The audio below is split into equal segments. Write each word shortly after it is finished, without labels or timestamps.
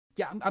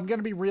Yeah, I'm going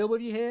to be real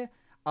with you here.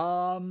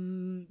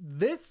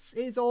 This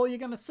is all you're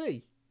going to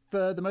see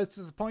for the most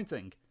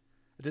disappointing.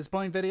 A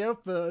disappointing video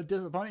for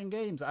disappointing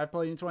games I've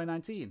played in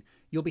 2019.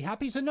 You'll be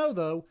happy to know,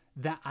 though,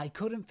 that I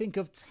couldn't think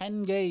of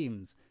 10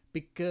 games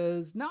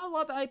because not a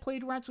lot that I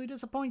played were actually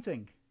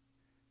disappointing.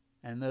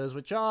 And those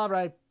which are,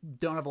 I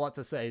don't have a lot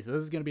to say, so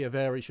this is going to be a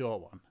very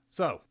short one.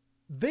 So,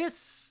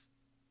 this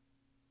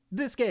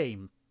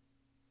game,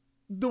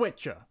 The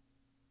Witcher,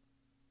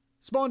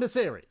 spawned a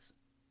series.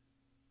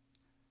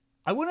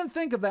 I wouldn't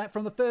think of that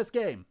from the first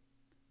game.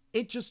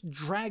 It just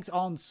drags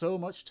on so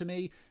much to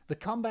me. The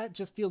combat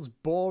just feels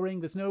boring.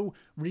 There's no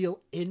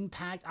real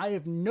impact. I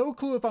have no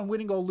clue if I'm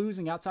winning or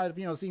losing outside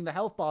of, seeing the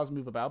health bars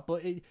move about,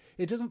 but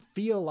it doesn't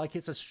feel like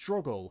it's a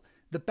struggle.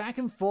 The back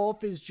and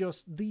forth is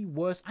just the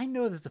worst. I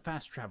know there's a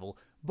fast travel,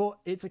 but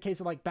it's a case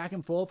of like back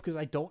and forth because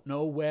I don't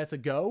know where to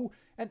go.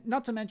 And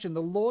not to mention,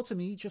 the lore to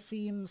me just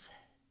seems...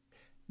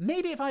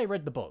 Maybe if I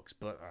read the books,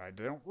 but I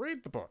don't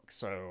read the books,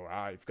 so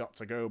I've got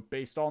to go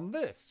based on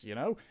this,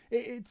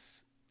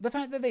 It's the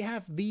fact that they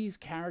have these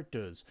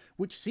characters,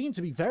 which seem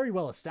to be very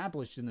well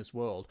established in this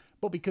world,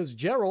 but because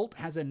Geralt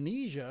has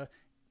amnesia,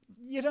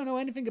 you don't know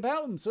anything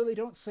about them, so they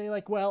don't say,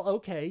 like, well,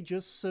 okay,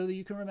 just so that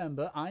you can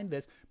remember, I'm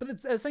this. But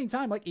at the same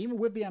time, like, even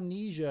with the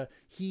amnesia,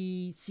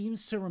 he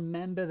seems to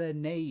remember their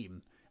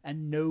name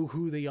and know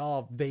who they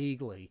are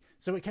vaguely,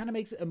 so it kind of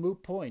makes it a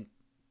moot point.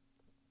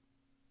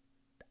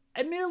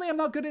 Admittedly, I'm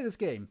not good at this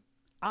game.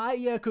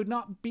 I could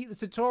not beat the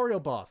tutorial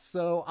boss,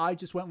 so I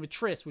just went with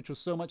Triss, which was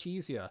so much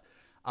easier,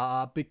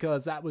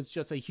 because that was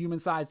just a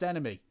human-sized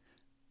enemy.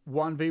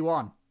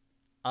 1v1.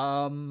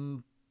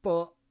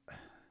 But...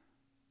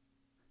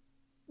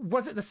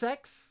 Was it the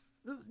sex?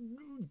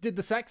 Did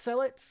the sex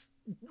sell it?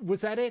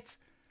 Was that it?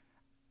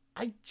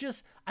 I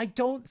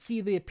don't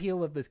see the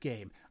appeal of this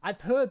game.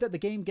 I've heard that the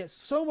game gets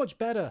so much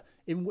better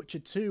in Witcher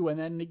 2 and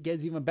then it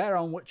gets even better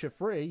on Witcher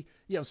 3.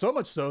 So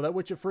much so that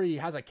Witcher 3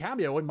 has a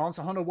cameo in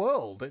Monster Hunter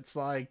World. It's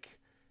like...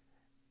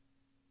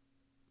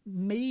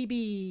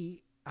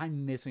 Maybe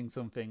I'm missing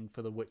something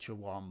for The Witcher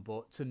 1,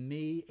 but to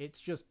me, it's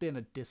just been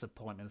a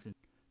disappointment.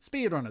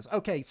 Speedrunners.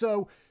 Okay,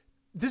 so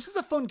this is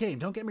a fun game,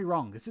 don't get me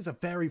wrong. This is a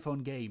very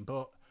fun game,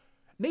 but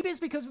maybe it's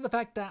because of the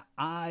fact that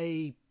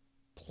I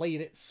played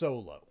it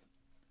solo.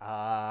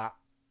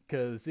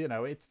 Because,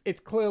 it's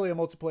clearly a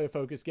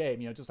multiplayer-focused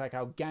game, just like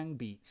how Gang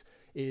Beats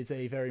is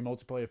a very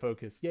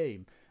multiplayer-focused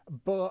game.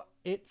 But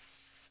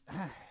it's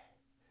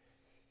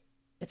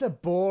a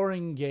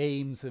boring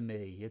game to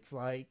me. It's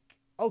like,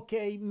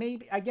 okay,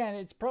 maybe, again,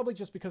 it's probably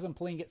just because I'm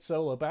playing it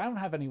solo, but I don't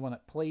have anyone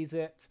that plays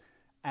it.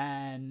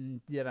 And,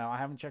 I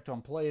haven't checked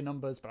on player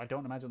numbers, but I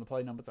don't imagine the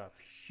player numbers are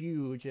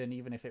huge. And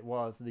even if it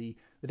was, the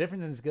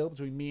difference in skill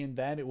between me and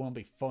them, it won't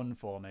be fun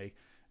for me.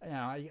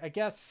 I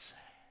guess...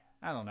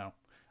 I don't know.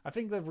 I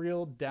think the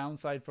real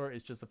downside for it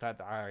is just the fact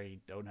that I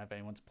don't have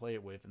anyone to play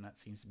it with, and that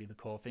seems to be the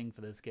core thing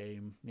for this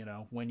game.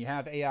 When you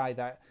have AI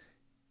that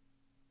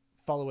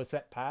follow a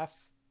set path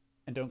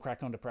and don't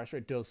crack under pressure,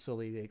 it does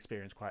sully the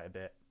experience quite a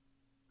bit.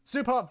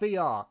 Superhot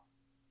VR.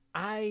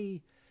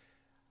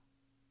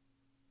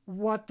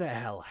 What the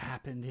hell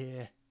happened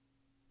here?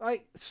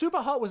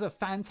 Superhot was a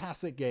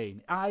fantastic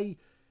game. I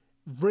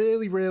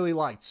really, really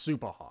liked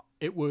Superhot.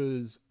 It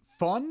was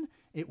fun,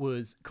 it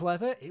was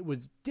clever, it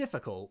was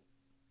difficult.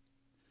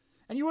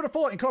 And you would have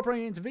thought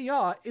incorporating it into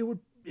VR, it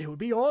would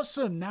be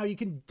awesome. Now you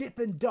can dip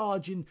and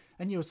dodge and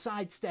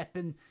sidestep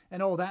and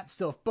all that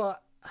stuff,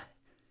 but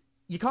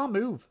you can't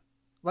move.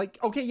 Like,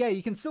 okay, yeah,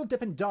 you can still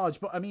dip and dodge,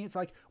 but I mean, it's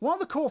like, one of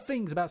the core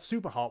things about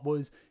Superhot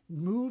was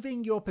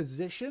moving your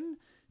position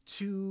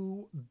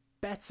to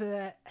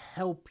better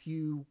help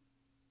you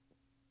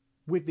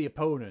with the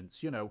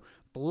opponents,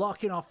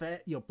 blocking off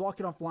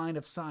line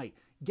of sight,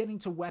 getting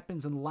to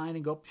weapons and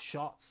lining up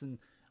shots and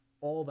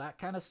all that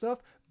kind of stuff.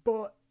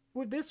 But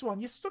with this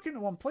one, you're stuck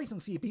in one place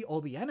until you beat all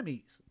the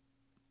enemies.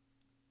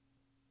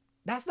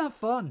 That's not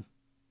fun.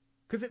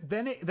 Because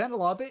then a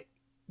lot of it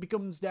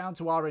becomes down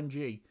to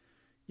RNG.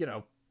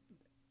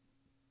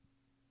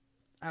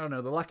 I don't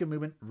know, the lack of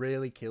movement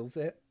really kills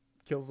it.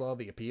 Kills all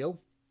the appeal.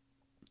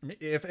 I mean,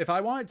 if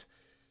I wanted...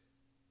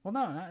 Well,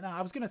 no,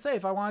 I was going to say,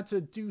 if I wanted to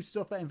do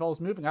stuff that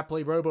involves moving, I'd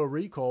play Robo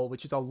Recall,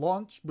 which is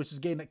a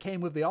game that came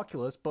with the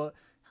Oculus, but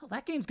hell,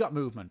 that game's got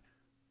movement.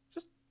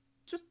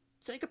 Just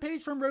take a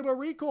page from Robo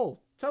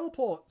Recall.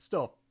 Teleport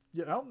stuff,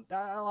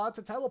 allowed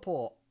to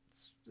teleport.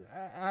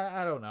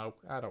 I don't know.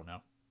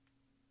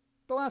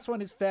 The last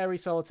one is Fairy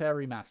Solitaire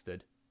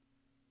Remastered.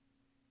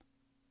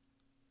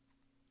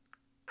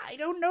 I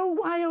don't know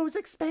why I was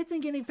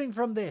expecting anything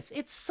from this.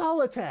 It's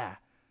Solitaire.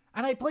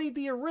 And I played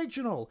the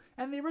original,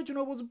 and the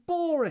original was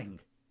boring.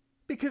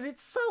 Because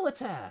it's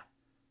Solitaire.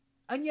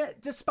 And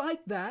yet,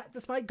 despite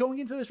going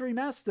into this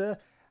remaster,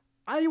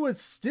 I was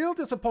still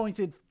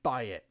disappointed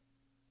by it.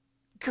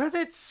 Because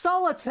it's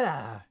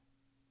Solitaire.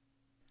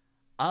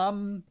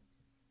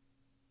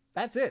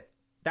 That's it.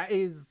 That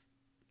is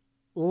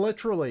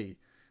literally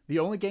the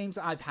only games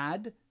I've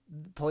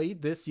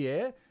played this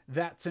year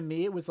that to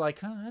me it was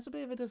like, that's a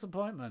bit of a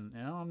disappointment.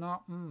 I'm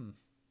not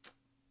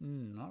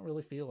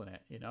really feeling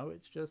it.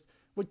 It's just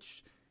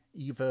which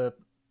either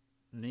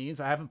means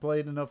I haven't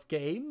played enough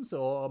games,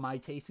 or my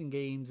taste in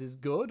games is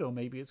good, or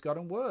maybe it's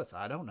gotten worse.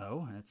 I don't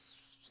know.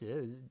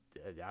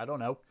 I don't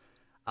know.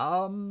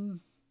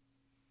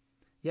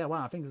 Yeah,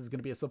 wow, I think this is going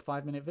to be a sub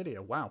 5 minute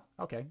video. Wow,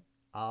 okay.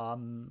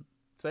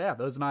 So yeah,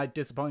 those are my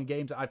disappointing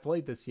games that I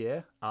played this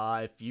year.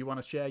 If you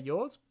want to share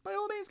yours, by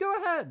all means, go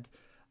ahead.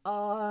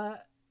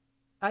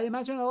 I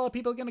imagine a lot of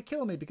people are going to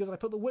kill me because I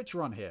put The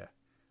Witcher on here.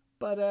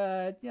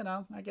 But, you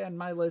know, again,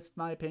 my list,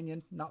 my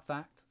opinion, not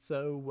fact.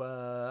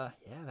 So,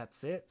 yeah,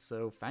 that's it.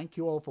 So thank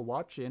you all for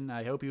watching.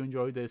 I hope you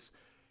enjoyed this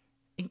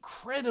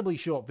incredibly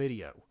short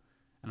video.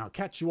 And I'll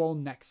catch you all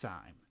next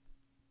time.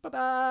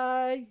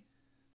 Bye-bye!